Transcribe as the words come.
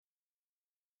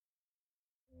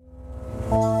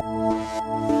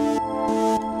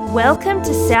Welcome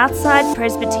to Southside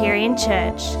Presbyterian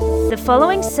Church. The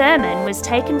following sermon was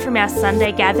taken from our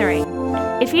Sunday gathering.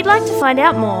 If you'd like to find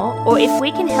out more, or if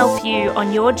we can help you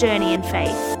on your journey in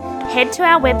faith, head to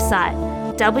our website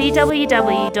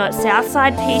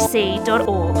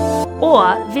www.southsidepc.org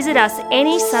or visit us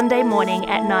any Sunday morning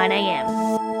at 9 a.m.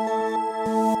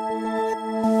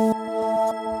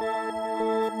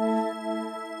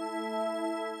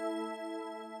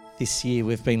 This year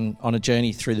we've been on a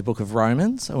journey through the book of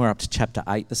Romans, and we're up to chapter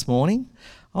 8 this morning.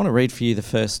 I want to read for you the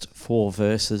first 4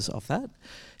 verses of that,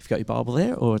 if you've got your Bible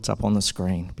there, or it's up on the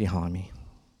screen behind me.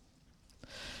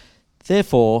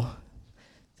 Therefore,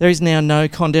 there is now no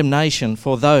condemnation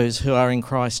for those who are in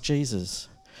Christ Jesus,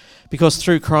 because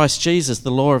through Christ Jesus,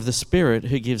 the law of the Spirit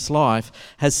who gives life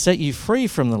has set you free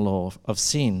from the law of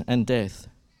sin and death.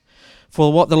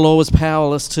 For what the law was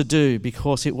powerless to do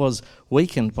because it was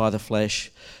weakened by the flesh,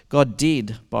 God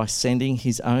did by sending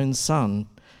his own Son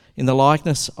in the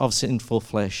likeness of sinful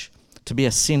flesh to be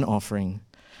a sin offering.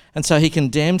 And so he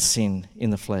condemned sin in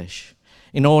the flesh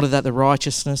in order that the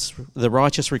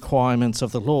righteous requirements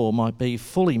of the law might be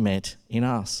fully met in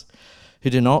us who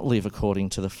do not live according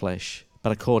to the flesh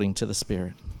but according to the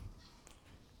Spirit.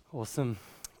 Awesome.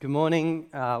 Good morning.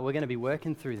 We're going to be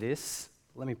working through this.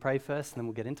 Let me pray first and then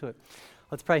we'll get into it.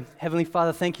 Let's pray. Heavenly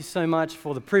Father, thank you so much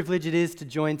for the privilege it is to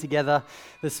join together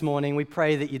this morning. We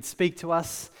pray that you'd speak to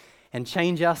us and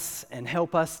change us and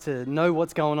help us to know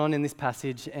what's going on in this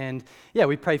passage. And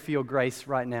we pray for your grace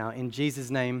right now. In Jesus'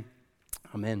 name,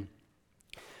 amen.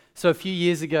 So a few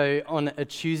years ago on a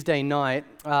Tuesday night,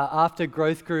 after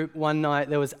growth group one night,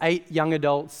 there was 8 young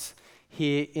adults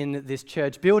here in this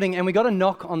church building, and we got a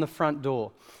knock on the front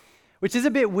door. Which is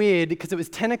a bit weird because it was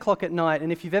 10 o'clock at night,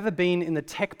 and if you've ever been in the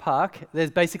tech park,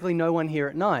 there's basically no one here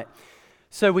at night.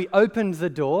 So we opened the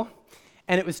door,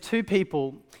 and it was 2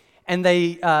 people, and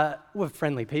they were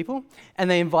friendly people,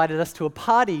 and they invited us to a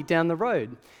party down the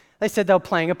road. They said they were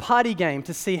playing a party game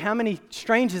to see how many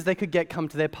strangers they could get come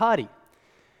to their party.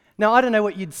 Now, I don't know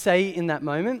what you'd say in that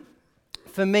moment.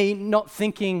 For me, not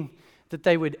thinking that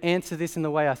they would answer this in the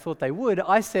way I thought they would,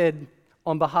 I said,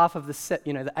 on behalf of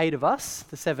the 8 of us,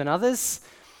 the 7 others,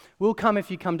 we'll come if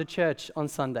you come to church on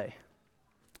Sunday.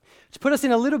 Which put us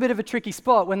in a little bit of a tricky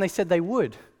spot when they said they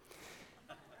would.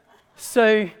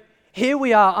 So here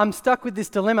we are, I'm stuck with this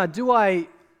dilemma. Do I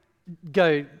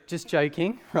go, just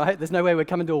joking, right? There's no way we're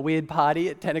coming to a weird party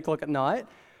at 10 o'clock at night.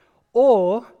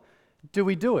 Or do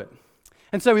we do it?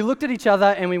 And so we looked at each other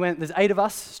and we went, there's 8 of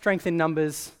us, strength in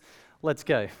numbers, let's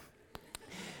go.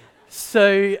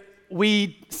 So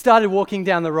we started walking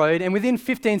down the road, and within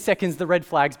 15 seconds, the red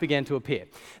flags began to appear.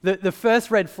 The first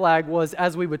red flag was,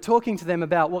 as we were talking to them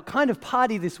about what kind of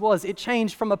party this was, it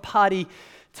changed from a party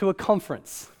to a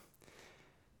conference.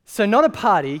 So not a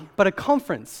party, but a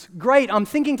conference. Great, I'm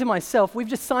thinking to myself, we've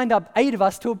just signed up 8 of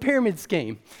us to a pyramid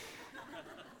scheme.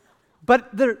 But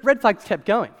the red flags kept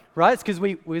going, right? It's because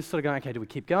we were sort of going, okay, do we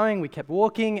keep going? We kept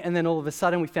walking, and then all of a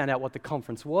sudden, we found out what the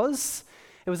conference was.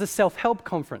 It was a self-help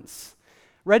conference.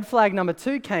 Red flag number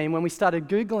 2 came when we started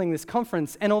Googling this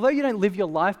conference, and although you don't live your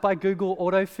life by Google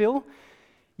autofill,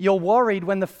 you're worried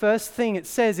when the first thing it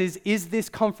says is this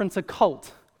conference a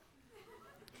cult?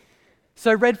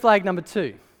 So red flag number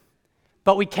 2,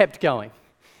 but we kept going.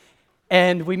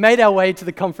 And we made our way to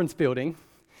the conference building,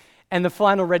 and the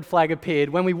final red flag appeared.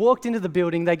 When we walked into the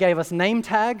building, they gave us name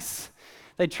tags,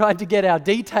 they tried to get our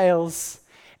details,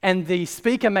 and the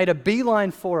speaker made a beeline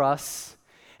for us.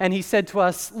 And he said to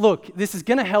us, look, this is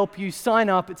going to help you sign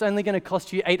up. It's only going to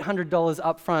cost you $800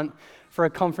 up front for a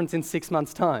conference in 6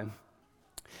 months' time.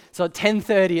 So at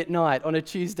 10:30 at night on a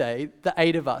Tuesday, the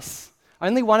 8 of us,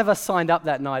 only one of us signed up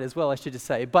that night as well, I should just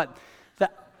say, but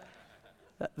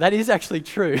that is actually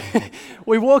true.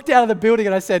 We walked out of the building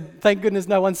and I said, thank goodness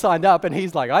no one signed up. And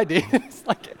he's like, I did. It's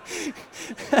like,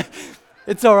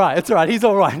 it's all right, he's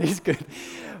all right, he's good.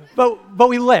 But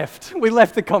we left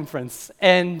the conference,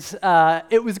 and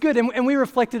it was good, and we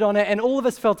reflected on it, and all of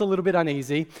us felt a little bit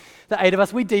uneasy. The 8 of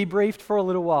us, we debriefed for a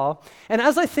little while, and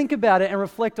as I think about it and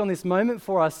reflect on this moment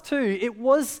for us too, it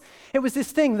was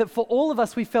this thing that for all of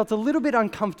us, we felt a little bit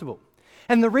uncomfortable.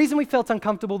 And the reason we felt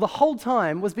uncomfortable the whole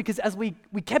time was because as we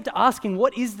kept asking,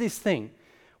 what is this thing?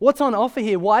 What's on offer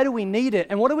here? Why do we need it?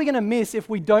 And what are we going to miss if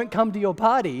we don't come to your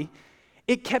party?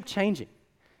 It kept changing.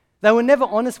 They were never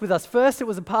honest with us. First it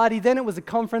was a party, then it was a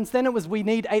conference, then it was we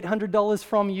need $800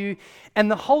 from you.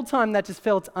 And the whole time that just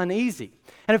felt uneasy.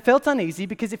 And it felt uneasy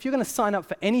because if you're going to sign up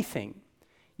for anything,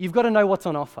 you've got to know what's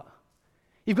on offer.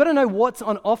 You've got to know what's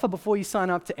on offer before you sign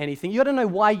up to anything. You've got to know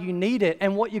why you need it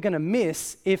and what you're going to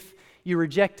miss if you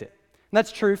reject it. And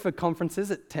that's true for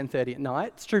conferences at 10:30 at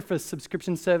night. It's true for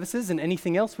subscription services and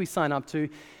anything else we sign up to.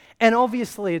 And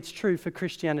obviously it's true for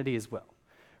Christianity as well.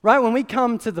 Right? When we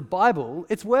come to the Bible,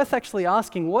 it's worth actually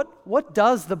asking, what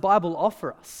does the Bible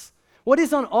offer us? What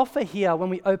is on offer here when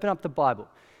we open up the Bible?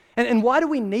 And why do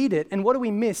we need it, and what do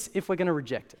we miss if we're going to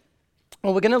reject it?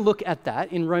 Well, we're going to look at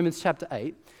that in Romans chapter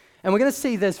 8, and we're going to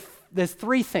see there's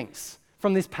three things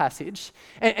from this passage.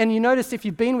 And you notice if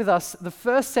you've been with us, the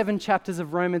first 7 chapters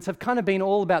of Romans have kind of been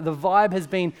all about the vibe has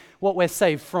been what we're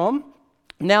saved from.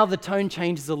 Now the tone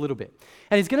changes a little bit.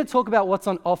 And he's going to talk about what's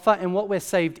on offer and what we're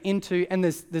saved into. And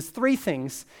there's 3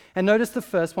 things. And notice the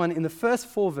first one, in the first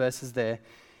 4 verses there,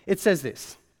 it says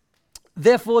this: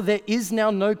 "Therefore there is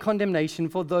now no condemnation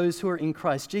for those who are in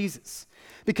Christ Jesus.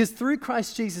 Because through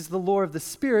Christ Jesus, the law of the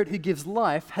Spirit who gives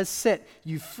life has set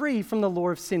you free from the law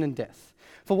of sin and death.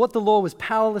 For what the law was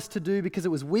powerless to do because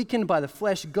it was weakened by the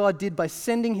flesh, God did by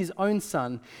sending his own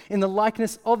Son in the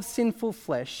likeness of sinful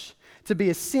flesh to be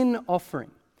a sin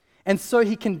offering. And so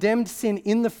he condemned sin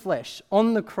in the flesh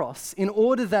on the cross in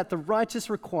order that the righteous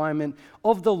requirement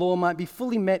of the law might be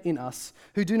fully met in us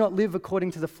who do not live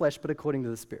according to the flesh but according to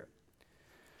the Spirit."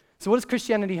 So what does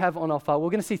Christianity have on offer?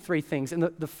 We're going to see 3 things. And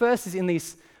the first is in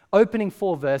these opening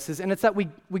 4 verses, and it's that we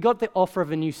got the offer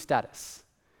of a new status.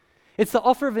 It's the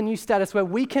offer of a new status where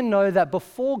we can know that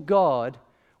before God,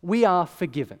 we are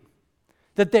forgiven.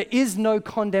 That there is no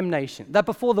condemnation. That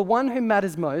before the one who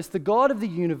matters most, the God of the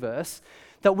universe,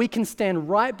 that we can stand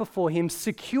right before him,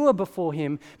 secure before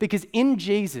him, because in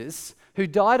Jesus, who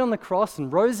died on the cross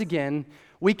and rose again,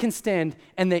 we can stand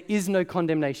and there is no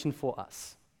condemnation for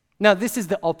us. Now, this is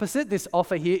the opposite. This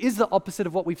offer here is the opposite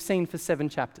of what we've seen for 7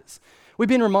 chapters. We've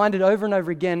been reminded over and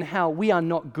over again how we are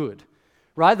not good.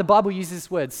 Right? The Bible uses this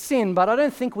word sin, but I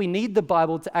don't think we need the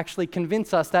Bible to actually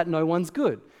convince us that no one's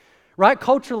good. Right?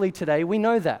 Culturally today, we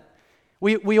know that.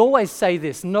 We always say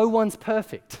this: no one's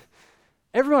perfect.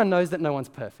 Everyone knows that no one's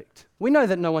perfect. We know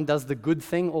that no one does the good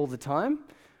thing all the time.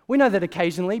 We know that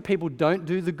occasionally people don't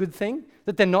do the good thing,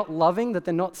 that they're not loving, that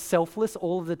they're not selfless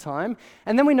all of the time.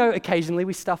 And then we know occasionally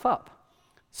we stuff up.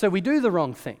 So we do the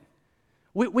wrong thing.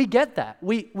 We get that.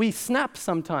 We snap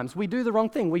sometimes. We do the wrong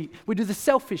thing. We do the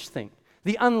selfish thing,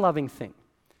 the unloving thing.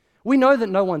 We know that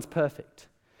no one's perfect.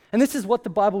 And this is what the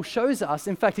Bible shows us.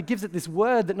 In fact, it gives it this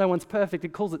word that no one's perfect.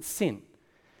 It calls it sin.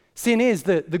 Sin is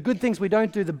the good things we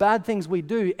don't do, the bad things we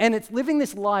do, and it's living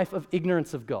this life of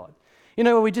ignorance of God. You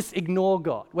know, where we just ignore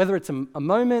God, whether it's a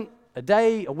moment, a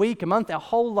day, a week, a month, our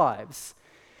whole lives.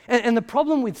 And the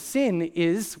problem with sin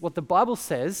is, what the Bible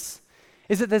says,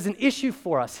 is that there's an issue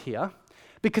for us here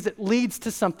because it leads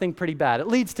to something pretty bad. It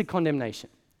leads to condemnation.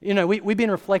 You know, we've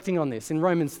been reflecting on this. In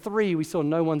Romans 3, we saw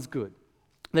no one's good.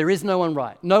 There is no one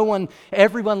right.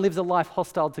 Everyone lives a life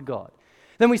hostile to God.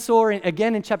 Then we saw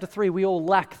again in chapter 3, we all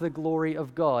lack the glory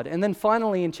of God. And then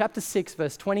finally in chapter 6,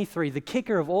 verse 23, the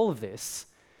kicker of all of this,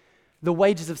 the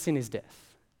wages of sin is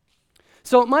death.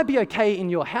 So it might be okay in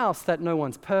your house that no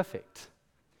one's perfect.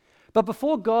 But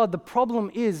before God, the problem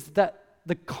is that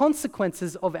the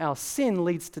consequences of our sin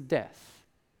leads to death.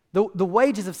 The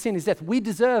wages of sin is death. We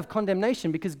deserve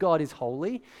condemnation because God is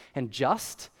holy and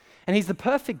just, and he's the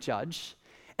perfect judge,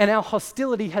 and our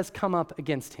hostility has come up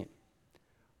against him.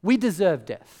 We deserve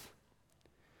death.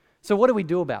 So what do we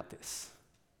do about this?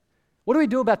 What do we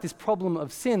do about this problem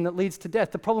of sin that leads to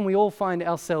death, the problem we all find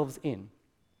ourselves in?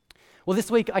 Well, this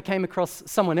week I came across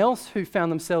someone else who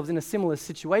found themselves in a similar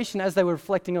situation as they were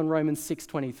reflecting on Romans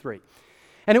 6:23.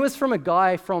 And it was from a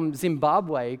guy from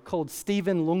Zimbabwe called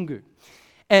Stephen Lungu.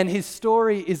 And his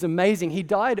story is amazing. He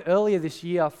died earlier this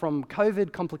year from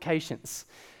COVID complications.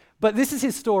 But this is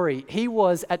his story. He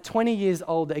was, at 20 years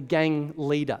old, a gang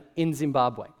leader in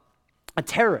Zimbabwe, a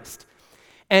terrorist.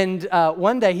 And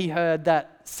one day he heard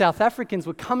that South Africans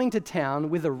were coming to town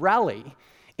with a rally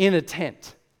in a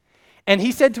tent. And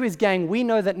he said to his gang, "We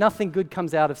know that nothing good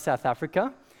comes out of South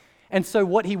Africa." And so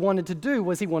what he wanted to do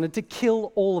was he wanted to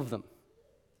kill all of them.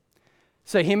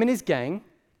 So him and his gang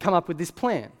come up with this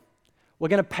plan. We're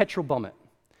going to petrol bomb it.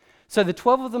 So the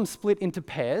 12 of them split into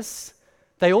pairs.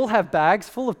 They all have bags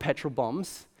full of petrol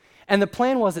bombs. And the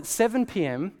plan was at 7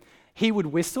 p.m., he would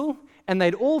whistle, and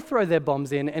they'd all throw their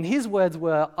bombs in, and his words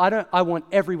were, I want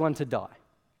everyone to die.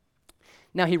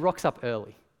 Now he rocks up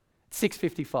early,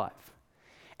 6:55.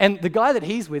 And the guy that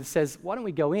he's with says, "Why don't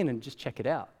we go in and just check it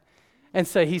out?" And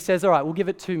so he says, "All right, we'll give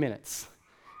it 2 minutes."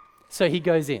 So he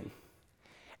goes in.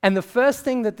 And the first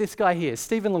thing that this guy hears,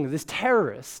 Stephen Lungu, this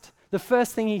terrorist, the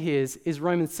first thing he hears is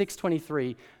Romans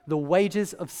 6:23, the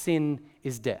wages of sin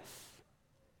is death.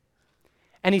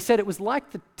 And he said it was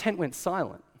like the tent went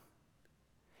silent.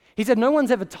 He said, no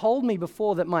one's ever told me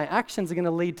before that my actions are going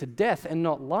to lead to death and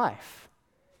not life.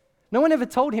 No one ever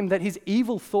told him that his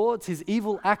evil thoughts, his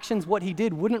evil actions, what he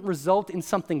did wouldn't result in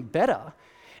something better.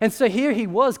 And so here he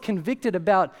was convicted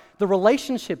about the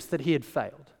relationships that he had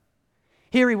failed.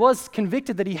 Here he was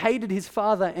convicted that he hated his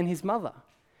father and his mother.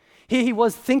 Here he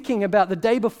was thinking about the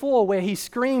day before where he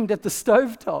screamed at the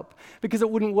stovetop because it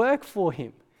wouldn't work for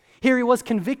him. Here he was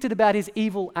convicted about his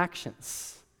evil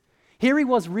actions. Here he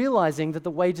was realizing that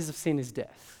the wages of sin is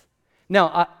death.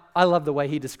 Now, I love the way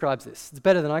he describes this. It's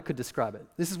better than I could describe it.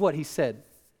 This is what he said.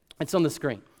 It's on the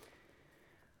screen.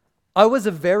 I was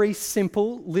a very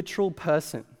simple, literal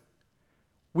person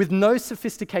with no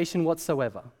sophistication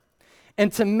whatsoever.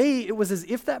 And to me, it was as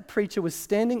if that preacher was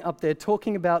standing up there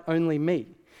talking about only me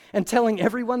and telling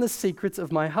everyone the secrets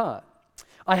of my heart.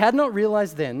 I had not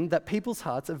realized then that people's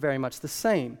hearts are very much the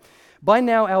same. By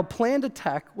now, our planned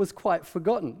attack was quite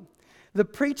forgotten. The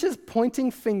preacher's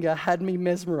pointing finger had me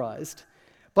mesmerized,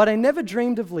 but I never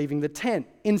dreamed of leaving the tent.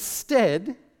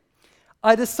 Instead,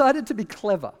 I decided to be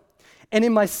clever and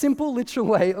in my simple, literal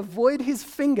way, avoid his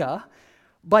finger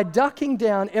by ducking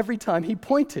down every time he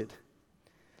pointed.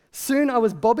 Soon I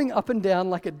was bobbing up and down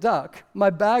like a duck. My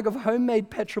bag of homemade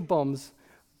petrol bombs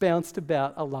bounced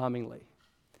about alarmingly.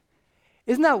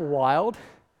 Isn't that wild?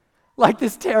 Like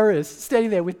this terrorist standing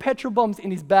there with petrol bombs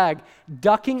in his bag,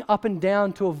 ducking up and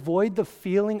down to avoid the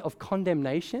feeling of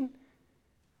condemnation.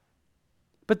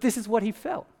 But this is what he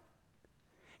felt.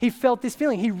 He felt this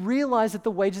feeling. He realized that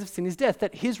the wages of sin is death,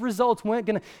 that his results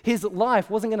his life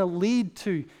wasn't going to lead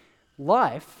to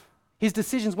life. His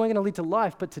decisions weren't going to lead to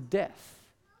life, but to death.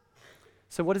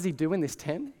 So what does he do in this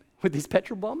tent with these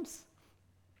petrol bombs?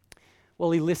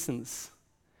 Well, he listens.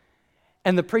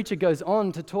 And the preacher goes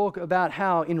on to talk about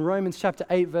how in Romans chapter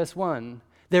 8, verse 1,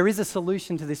 there is a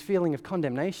solution to this feeling of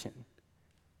condemnation.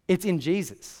 It's in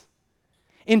Jesus.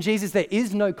 In Jesus, there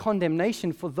is no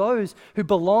condemnation for those who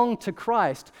belong to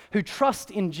Christ, who trust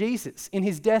in Jesus, in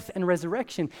his death and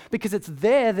resurrection, because it's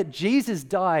there that Jesus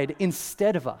died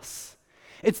instead of us.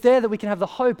 It's there that we can have the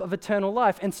hope of eternal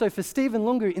life. And so for Stephen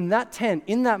Lungu, in that tent,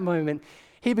 in that moment,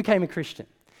 he became a Christian.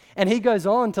 And he goes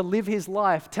on to live his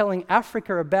life telling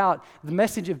Africa about the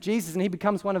message of Jesus, and he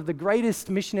becomes one of the greatest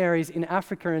missionaries in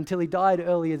Africa until he died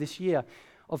earlier this year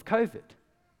of COVID.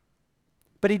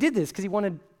 But he did this because he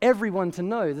wanted everyone to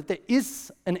know that there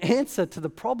is an answer to the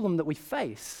problem that we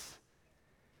face,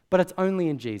 but it's only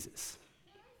in Jesus.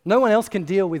 No one else can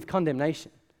deal with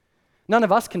condemnation. None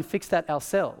of us can fix that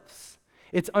ourselves.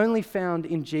 It's only found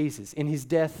in Jesus, in his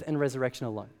death and resurrection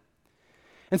alone.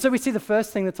 And so we see the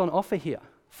first thing that's on offer here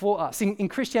for us. In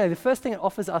Christianity, the first thing it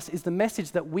offers us is the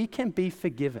message that we can be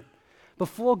forgiven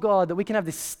before God, that we can have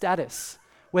this status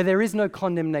where there is no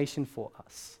condemnation for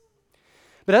us.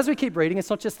 But as we keep reading, it's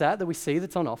not just that we see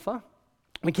that's on offer.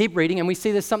 We keep reading and we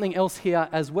see there's something else here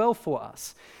as well for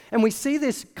us. And we see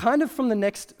this kind of from the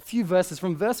next few verses,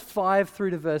 from verse 5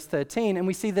 through to verse 13, and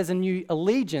we see there's a new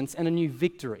allegiance and a new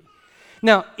victory.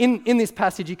 Now, in this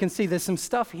passage, you can see there's some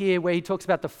stuff here where he talks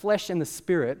about the flesh and the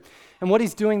spirit. And what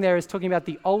he's doing there is talking about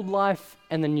the old life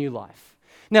and the new life.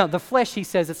 Now, the flesh, he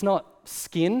says, it's not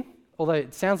skin, although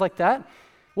it sounds like that.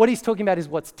 What he's talking about is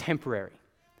what's temporary,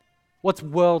 what's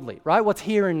worldly, right? What's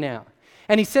here and now.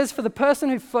 And he says for the person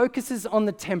who focuses on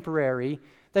the temporary,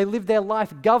 they live their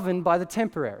life governed by the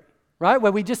temporary, right?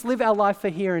 Where we just live our life for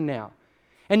here and now.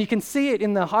 And you can see it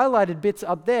in the highlighted bits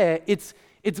up there. It's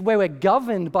where we're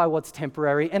governed by what's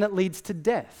temporary, and it leads to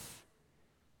death.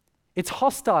 It's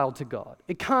hostile to God.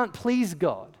 It can't please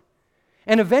God.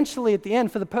 And eventually, at the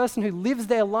end, for the person who lives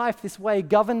their life this way,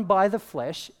 governed by the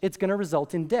flesh, it's going to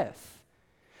result in death.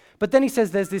 But then he says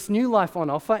there's this new life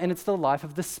on offer, and it's the life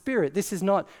of the Spirit. This is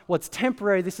not what's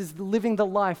temporary. This is living the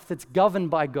life that's governed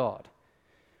by God,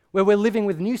 where we're living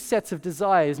with new sets of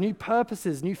desires, new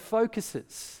purposes, new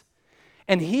focuses.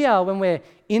 And here, when we're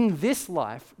in this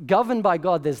life, governed by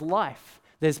God, there's life,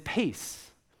 there's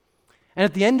peace. And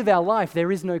at the end of our life,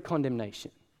 there is no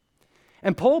condemnation.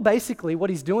 And Paul, basically, what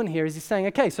he's doing here is he's saying,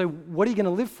 okay, so what are you going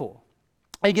to live for?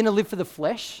 Are you going to live for the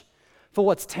flesh, for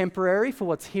what's temporary, for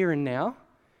what's here and now,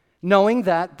 knowing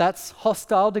that that's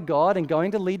hostile to God and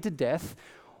going to lead to death?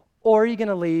 Or are you going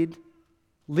to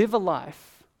live a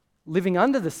life, living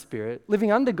under the Spirit,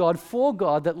 living under God, for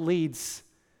God, that leads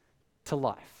to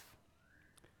life?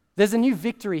 There's a new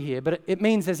victory here, but it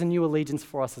means there's a new allegiance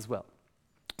for us as well.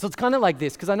 So it's kind of like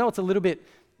this, because I know it's a little bit,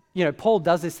 Paul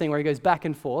does this thing where he goes back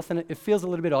and forth, and it feels a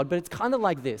little bit odd, but it's kind of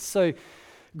like this. So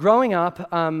growing up,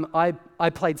 I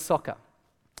played soccer.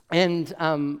 And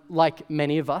like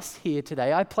many of us here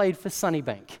today, I played for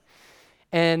Sunnybank.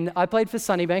 And I played for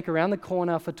Sunnybank around the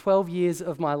corner for 12 years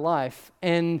of my life.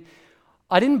 And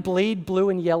I didn't bleed blue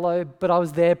and yellow, but I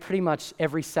was there pretty much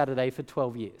every Saturday for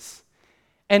 12 years.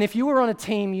 And if you were on a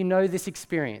team, you know this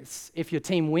experience. If your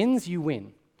team wins, you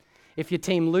win. If your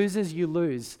team loses, you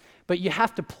lose. But you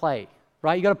have to play,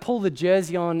 right? You got to pull the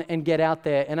jersey on and get out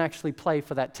there and actually play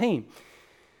for that team.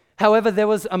 However, there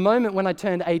was a moment when I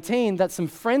turned 18 that some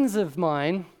friends of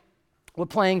mine were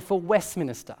playing for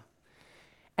Westminster.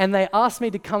 And they asked me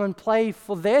to come and play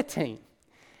for their team.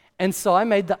 And so I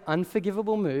made the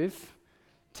unforgivable move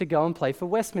to go and play for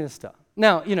Westminster.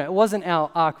 Now, it wasn't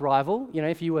our arch rival.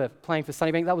 If you were playing for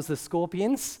Sunnybank, that was the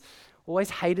Scorpions. Always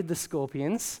hated the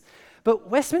Scorpions. But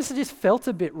Westminster just felt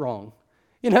a bit wrong.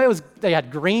 They had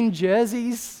green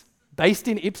jerseys, based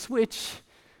in Ipswich.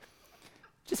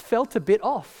 Just felt a bit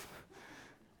off.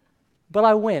 But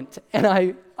I went, and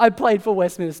I played for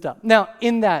Westminster. Now,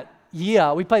 in that year,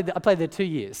 I played there 2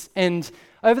 years. And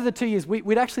over the 2 years,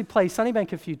 we'd actually play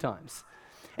Sunnybank a few times.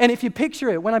 And if you picture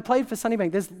it, when I played for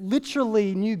Sunnybank, there's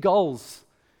literally new goals.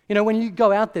 When you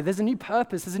go out there, there's a new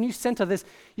purpose, there's a new center,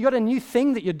 you got a new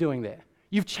thing that you're doing there.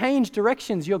 You've changed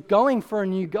directions, you're going for a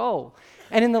new goal.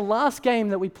 And in the last game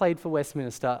that we played for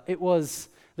Westminster, it was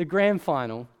the grand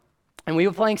final, and we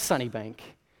were playing Sunnybank,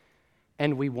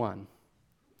 and we won.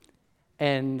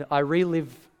 And I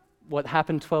relive what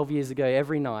happened 12 years ago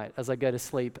every night as I go to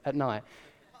sleep at night.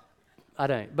 I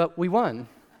don't, but we won.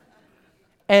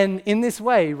 And in this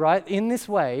way,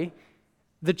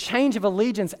 the change of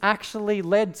allegiance actually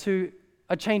led to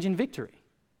a change in victory.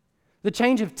 The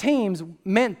change of teams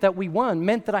meant that we won,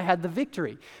 meant that I had the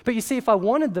victory. But you see, if I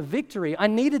wanted the victory, I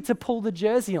needed to pull the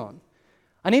jersey on.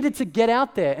 I needed to get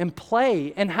out there and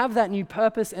play and have that new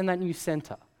purpose and that new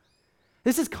center.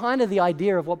 This is kind of the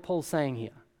idea of what Paul's saying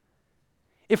here.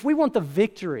 If we want the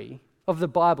victory of the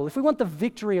Bible, if we want the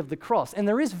victory of the cross, and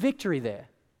there is victory there,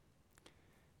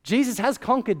 Jesus has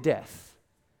conquered death.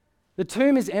 The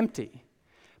tomb is empty.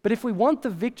 But if we want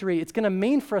the victory, it's going to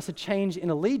mean for us a change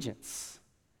in allegiance.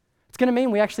 It's going to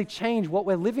mean we actually change what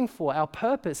we're living for, our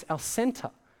purpose, our center,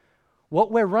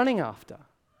 what we're running after.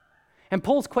 And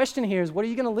Paul's question here is, what are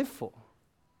you going to live for?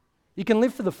 You can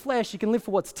live for the flesh, you can live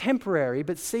for what's temporary,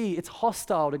 but see, it's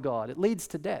hostile to God. It leads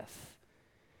to death.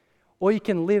 Or you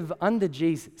can live under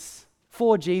Jesus,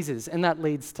 for Jesus, and that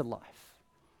leads to life.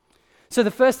 So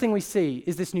the first thing we see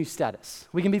is this new status.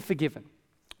 We can be forgiven.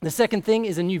 The second thing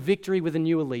is a new victory with a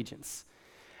new allegiance.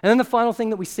 And then the final thing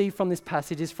that we see from this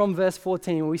passage is from verse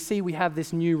 14, where we see we have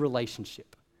this new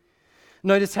relationship.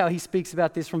 Notice how he speaks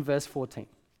about this from verse 14.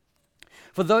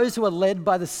 For those who are led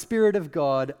by the Spirit of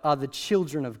God are the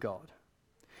children of God.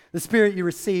 The Spirit you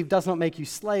receive does not make you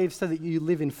slaves so that you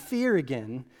live in fear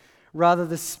again. Rather,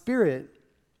 the Spirit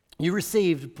you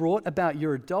received brought about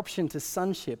your adoption to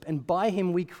sonship, and by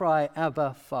him we cry,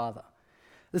 Abba, Father.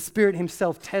 The Spirit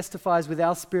himself testifies with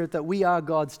our spirit that we are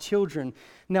God's children.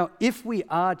 Now, if we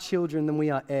are children, then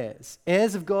we are heirs,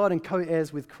 heirs of God and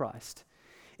co-heirs with Christ,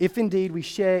 if indeed we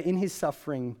share in his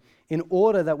suffering, in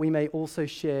order that we may also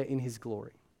share in his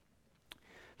glory.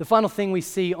 The final thing we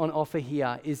see on offer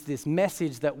here is this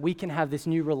message that we can have this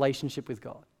new relationship with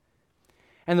God.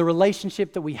 And the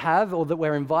relationship that we have, or that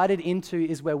we're invited into,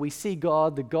 is where we see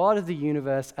God, the God of the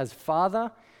universe, as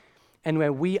Father, and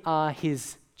where we are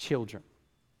his children.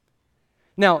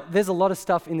 Now, there's a lot of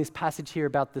stuff in this passage here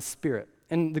about the Spirit.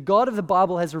 And the God of the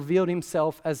Bible has revealed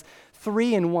himself as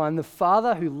three in one: the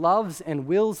Father who loves and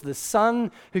wills, the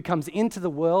Son who comes into the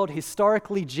world.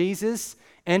 Historically, Jesus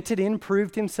entered in,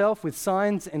 proved himself with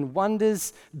signs and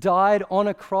wonders, died on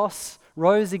a cross,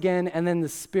 rose again, and then the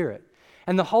Spirit.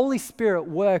 And the Holy Spirit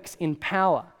works in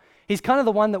power. He's kind of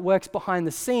the one that works behind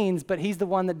the scenes, but he's the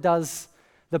one that does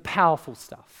the powerful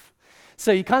stuff.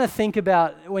 So you kind of think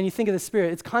about, when you think of the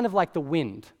Spirit, it's kind of like the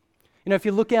wind. If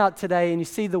you look out today and you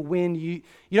see the wind, you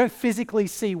don't physically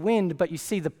see wind, but you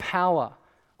see the power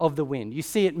of the wind. You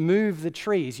see it move the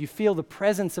trees. You feel the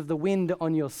presence of the wind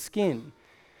on your skin.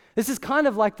 This is kind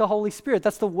of like the Holy Spirit.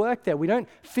 That's the work there. We don't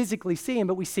physically see him,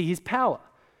 but we see his power.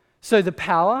 So the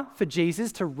power for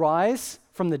Jesus to rise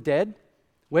from the dead,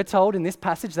 we're told in this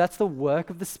passage, that's the work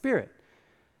of the Spirit.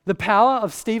 The power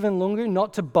of Stephen Lungu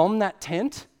not to bomb that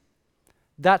tent,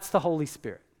 that's the Holy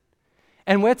Spirit.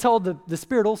 And we're told that the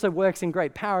Spirit also works in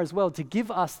great power as well to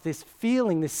give us this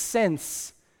feeling, this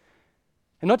sense,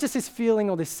 and not just this feeling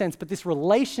or this sense, but this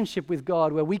relationship with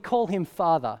God where we call him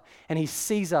Father and he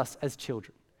sees us as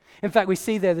children. In fact, we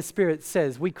see there the Spirit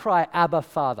says, we cry, Abba,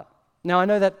 Father. Now, I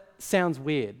know that sounds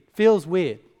weird, feels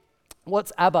weird.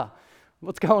 What's Abba?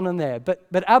 What's going on there? But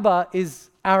Abba is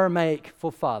Aramaic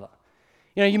for father.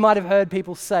 You might have heard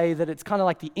people say that it's kind of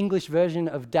like the English version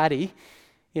of daddy,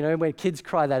 when kids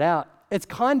cry that out. It's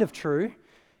kind of true,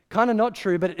 kind of not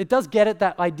true, but it does get at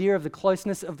that idea of the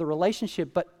closeness of the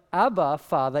relationship. But Abba,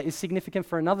 Father, is significant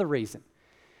for another reason.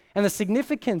 And the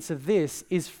significance of this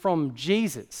is from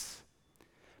Jesus.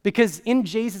 Because in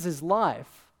Jesus'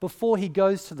 life, before he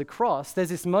goes to the cross, there's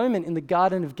this moment in the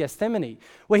Garden of Gethsemane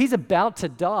where he's about to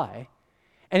die.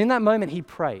 And in that moment, he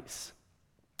prays.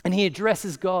 And he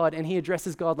addresses God, and he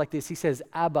addresses God like this. He says,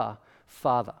 Abba,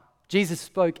 Father. Jesus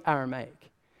spoke Aramaic.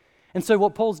 And so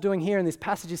what Paul's doing here in this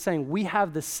passage is saying we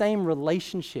have the same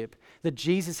relationship that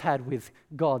Jesus had with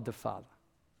God the Father.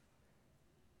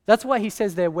 That's why he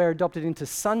says there we're adopted into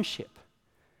sonship.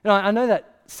 And I know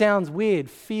that sounds weird,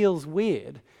 feels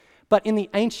weird, but in the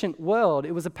ancient world,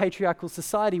 it was a patriarchal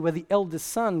society where the eldest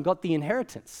son got the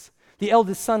inheritance. The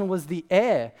eldest son was the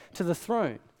heir to the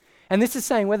throne. And this is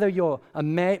saying whether you're a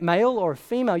male or a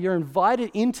female, you're invited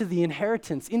into the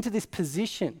inheritance, into this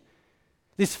position,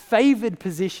 this favored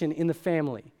position in the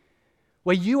family,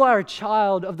 where you are a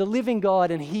child of the living God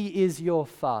and he is your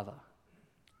father.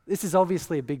 This is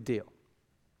obviously a big deal.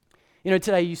 You know,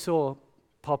 today you saw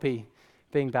Poppy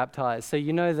being baptized. So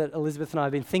you know that Elizabeth and I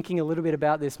have been thinking a little bit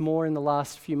about this more in the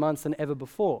last few months than ever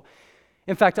before.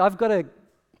 In fact, I've got to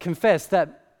confess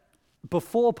that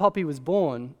before Poppy was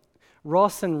born,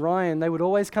 Ross and Ryan, they would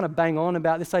always kind of bang on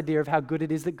about this idea of how good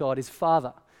it is that God is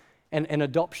Father and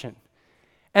adoption.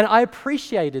 And I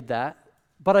appreciated that,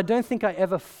 but I don't think I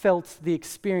ever felt the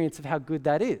experience of how good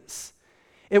that is.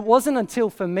 It wasn't until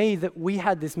for me that we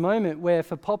had this moment where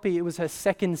for Poppy, it was her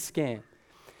second scan.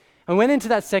 I went into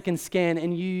that second scan,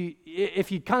 and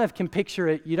if you kind of can picture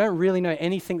it, you don't really know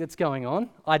anything that's going on.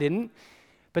 I didn't.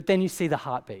 But then you see the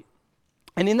heartbeat.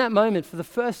 And in that moment, for the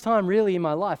first time really in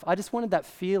my life, I just wanted that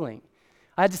feeling.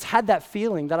 I just had that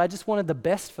feeling that I just wanted the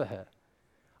best for her.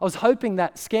 I was hoping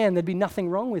that scan, there'd be nothing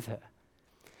wrong with her.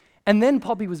 And then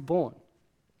Poppy was born.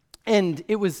 And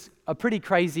it was a pretty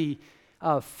crazy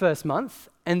first month.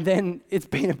 And then it's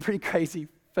been a pretty crazy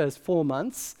first 4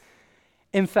 months.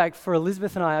 In fact, for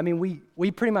Elizabeth and I mean,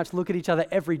 we pretty much look at each other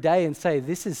every day and say,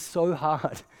 this is so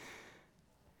hard.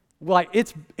 Like,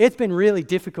 it's been really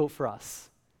difficult for us.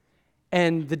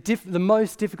 And the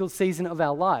most difficult season of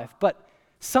our life. But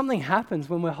something happens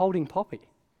when we're holding Poppy.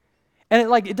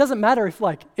 And it doesn't matter if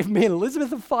me and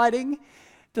Elizabeth are fighting,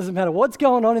 it doesn't matter what's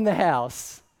going on in the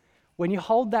house. When you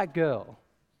hold that girl,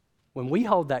 when we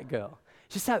hold that girl,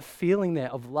 just that feeling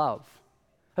there of love.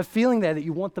 A feeling there that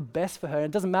you want the best for her, and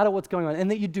it doesn't matter what's going on,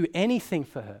 and that you'd do anything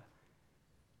for her.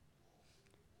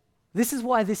 This is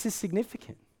why this is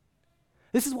significant.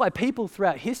 This is why people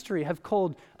throughout history have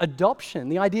called adoption,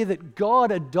 the idea that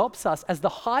God adopts us, as the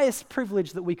highest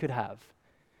privilege that we could have.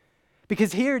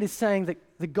 Because here it is saying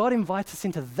that God invites us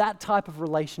into that type of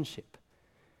relationship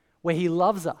where he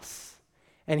loves us,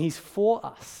 and he's for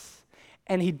us,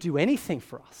 and he'd do anything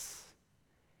for us.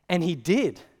 And he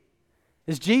did.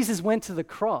 As Jesus went to the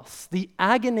cross, the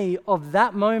agony of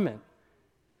that moment,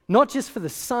 not just for the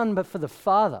Son, but for the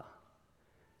Father,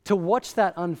 to watch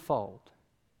that unfold,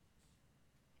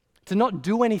 to not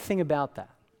do anything about that.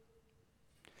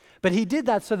 But he did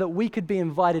that so that we could be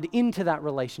invited into that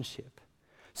relationship,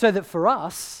 so that for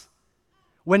us,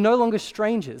 we're no longer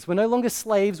strangers, we're no longer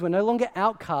slaves, we're no longer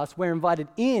outcasts, we're invited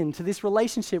into this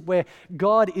relationship where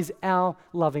God is our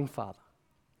loving Father.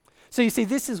 So you see,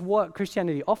 this is what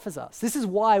Christianity offers us. This is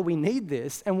why we need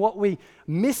this, and what we're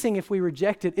missing if we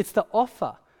reject it, it's the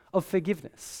offer of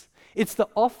forgiveness. It's the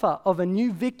offer of a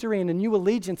new victory and a new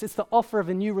allegiance. It's the offer of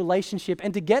a new relationship.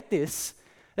 And to get this,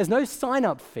 there's no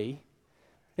sign-up fee.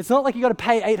 It's not like you got to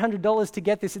pay $800 to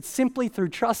get this. It's simply through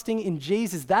trusting in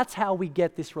Jesus. That's how we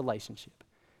get this relationship.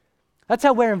 That's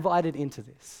how we're invited into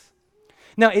this.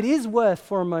 Now, it is worth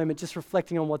for a moment just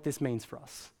reflecting on what this means for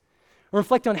us.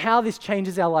 Reflect on how this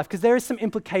changes our life, because there are some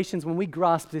implications when we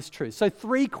grasp this truth. So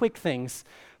 3 quick things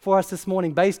for us this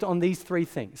morning based on these 3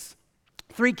 things.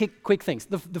 3 quick things.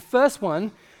 The first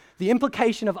one, the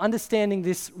implication of understanding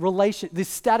this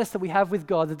status that we have with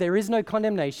God, that there is no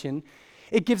condemnation,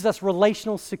 it gives us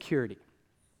relational security.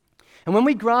 And when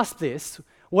we grasp this,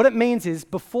 what it means is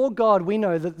before God, we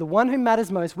know that the one who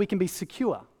matters most, we can be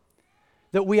secure,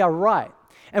 that we are right.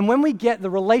 And when we get the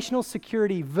relational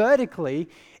security vertically,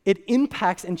 it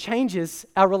impacts and changes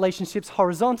our relationships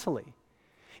horizontally.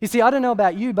 You see, I don't know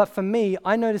about you, but for me,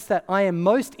 I notice that I am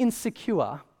most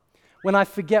insecure when I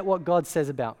forget what God says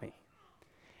about me.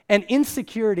 And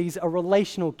insecurities are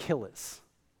relational killers,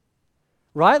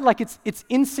 right? Like it's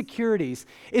insecurities.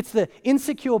 It's the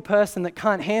insecure person that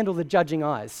can't handle the judging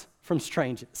eyes from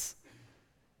strangers.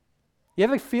 You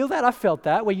ever feel that? I felt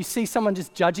that, where you see someone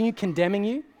just judging you, condemning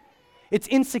you. It's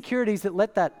insecurities that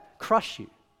let that crush you.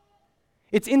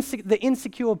 It's the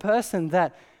insecure person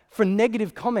that for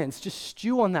negative comments, just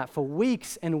stew on that for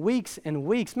weeks and weeks and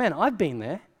weeks. Man, I've been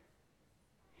there.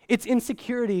 It's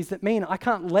insecurities that mean I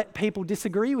can't let people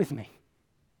disagree with me.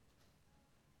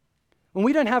 When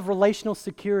we don't have relational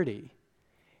security,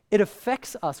 it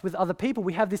affects us with other people.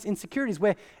 We have these insecurities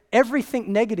where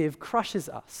everything negative crushes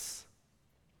us.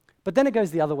 But then it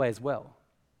goes the other way as well.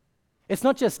 It's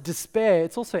not just despair,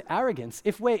 it's also arrogance.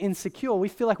 If we're insecure, we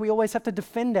feel like we always have to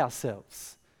defend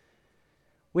ourselves.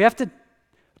 We have to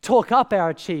talk up our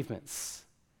achievements.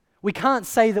 We can't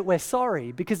say that we're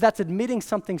sorry because that's admitting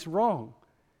something's wrong.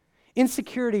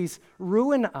 Insecurities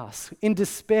ruin us in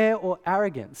despair or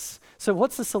arrogance. So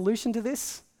what's the solution to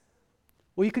this?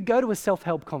 Well, you could go to a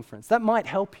self-help conference. That might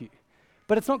help you,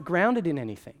 but it's not grounded in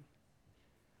anything.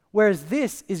 Whereas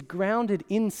this is grounded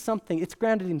in something. It's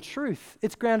grounded in truth.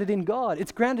 It's grounded in God.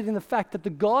 It's grounded in the fact that the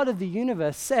God of the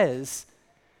universe says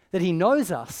that he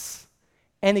knows us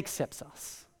and accepts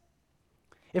us.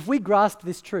 If we grasp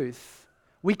this truth,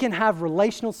 we can have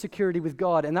relational security with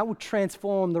God, and that will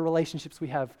transform the relationships we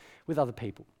have with other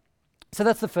people. So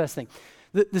that's the first thing.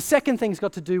 The second thing's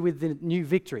got to do with the new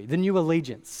victory, the new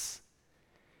allegiance.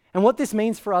 And what this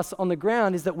means for us on the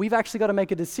ground is that we've actually got to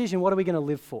make a decision. What are we going to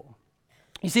live for?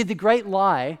 You see, the great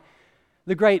lie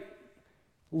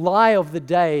of the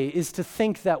day is to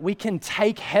think that we can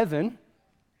take heaven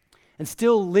and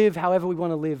still live however we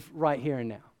want to live right here and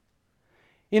now.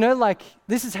 You know, like,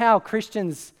 this is how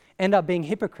Christians end up being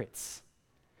hypocrites.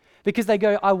 Because they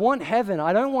go, I want heaven,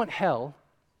 I don't want hell,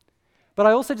 but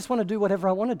I also just want to do whatever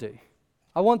I want to do.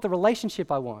 I want the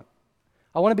relationship I want.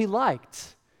 I want to be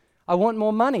liked. I want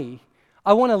more money.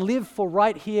 I want to live for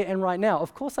right here and right now.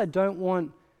 Of course, I don't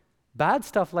want bad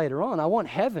stuff later on. I want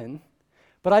heaven,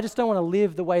 but I just don't want to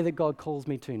live the way that God calls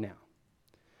me to now.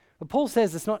 But Paul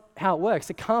says it's not how it works.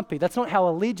 It can't be. That's not how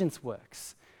allegiance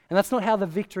works. And that's not how the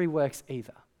victory works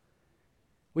either.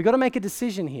 We've got to make a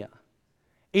decision here.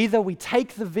 Either we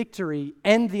take the victory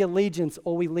and the allegiance,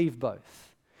 or we leave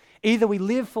both. Either we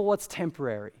live for what's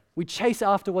temporary, we chase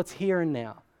after what's here and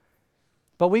now.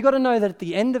 But we've got to know that at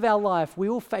the end of our life, we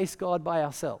will face God by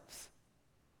ourselves.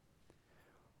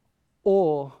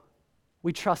 Or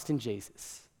we trust in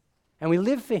Jesus and we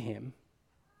live for him,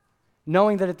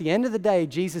 knowing that at the end of the day,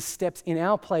 Jesus steps in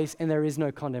our place and there is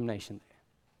no condemnation there.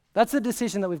 That's the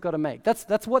decision that we've got to make.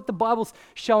 That's what the Bible's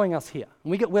showing us here.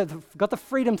 And we've got the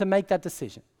freedom to make that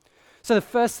decision. So the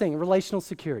first thing, relational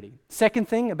security. Second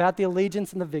thing, about the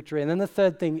allegiance and the victory. And then the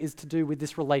third thing is to do with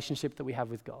this relationship that we have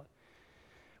with God.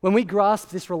 When we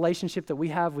grasp this relationship that we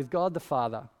have with God the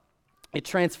Father, it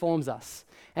transforms us.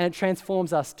 And it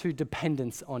transforms us to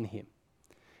dependence on him.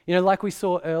 You know, like we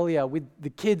saw earlier with the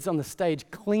kids on the stage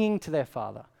clinging to their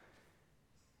father,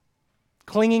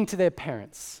 clinging to their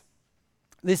parents.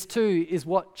 This too is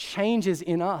what changes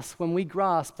in us when we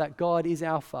grasp that God is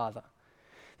our Father.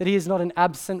 That he is not an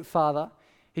absent father.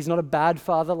 He's not a bad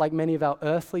father like many of our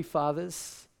earthly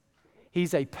fathers.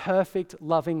 He's a perfect,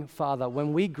 loving Father.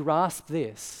 When we grasp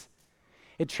this,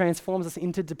 it transforms us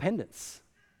into dependence.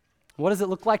 What does it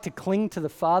look like to cling to the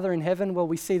Father in heaven? Well,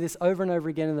 we see this over and over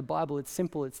again in the Bible. It's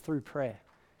simple. It's through prayer.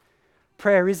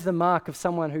 Prayer is the mark of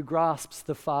someone who grasps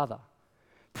the Father.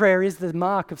 Prayer is the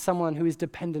mark of someone who is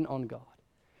dependent on God.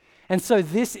 And so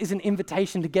this is an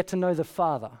invitation to get to know the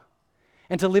Father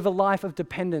and to live a life of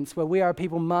dependence where we are a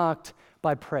people marked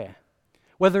by prayer.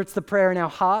 Whether it's the prayer in our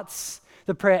hearts,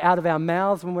 the prayer out of our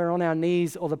mouths when we're on our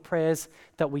knees, or the prayers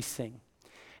that we sing.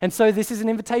 And so this is an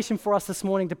invitation for us this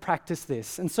morning to practice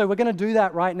this. And so we're going to do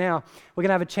that right now. We're going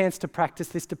to have a chance to practice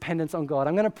this dependence on God.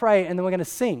 I'm going to pray and then we're going to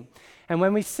sing. And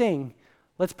when we sing,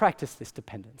 let's practice this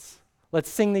dependence. Let's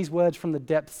sing these words from the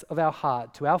depths of our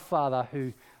heart to our Father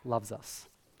who loves us.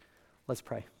 Let's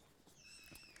pray.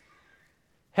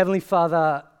 Heavenly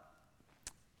Father,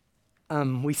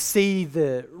 we see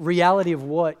the reality of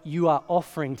what you are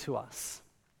offering to us.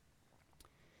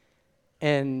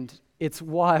 And it's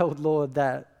wild, Lord,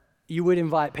 that you would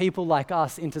invite people like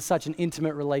us into such an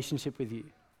intimate relationship with you.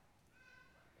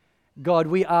 God,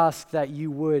 we ask that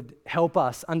you would help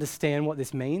us understand what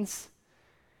this means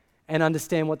and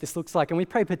understand what this looks like. And we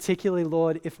pray particularly,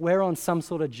 Lord, if we're on some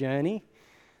sort of journey,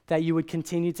 that you would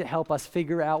continue to help us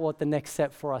figure out what the next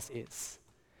step for us is.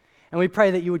 And we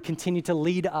pray that you would continue to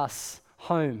lead us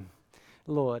home,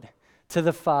 Lord, to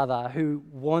the Father who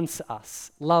wants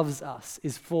us, loves us,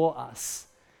 is for us,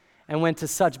 and went to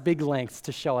such big lengths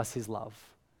to show us his love.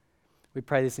 We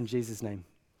pray this in Jesus' name.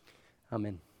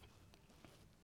 Amen.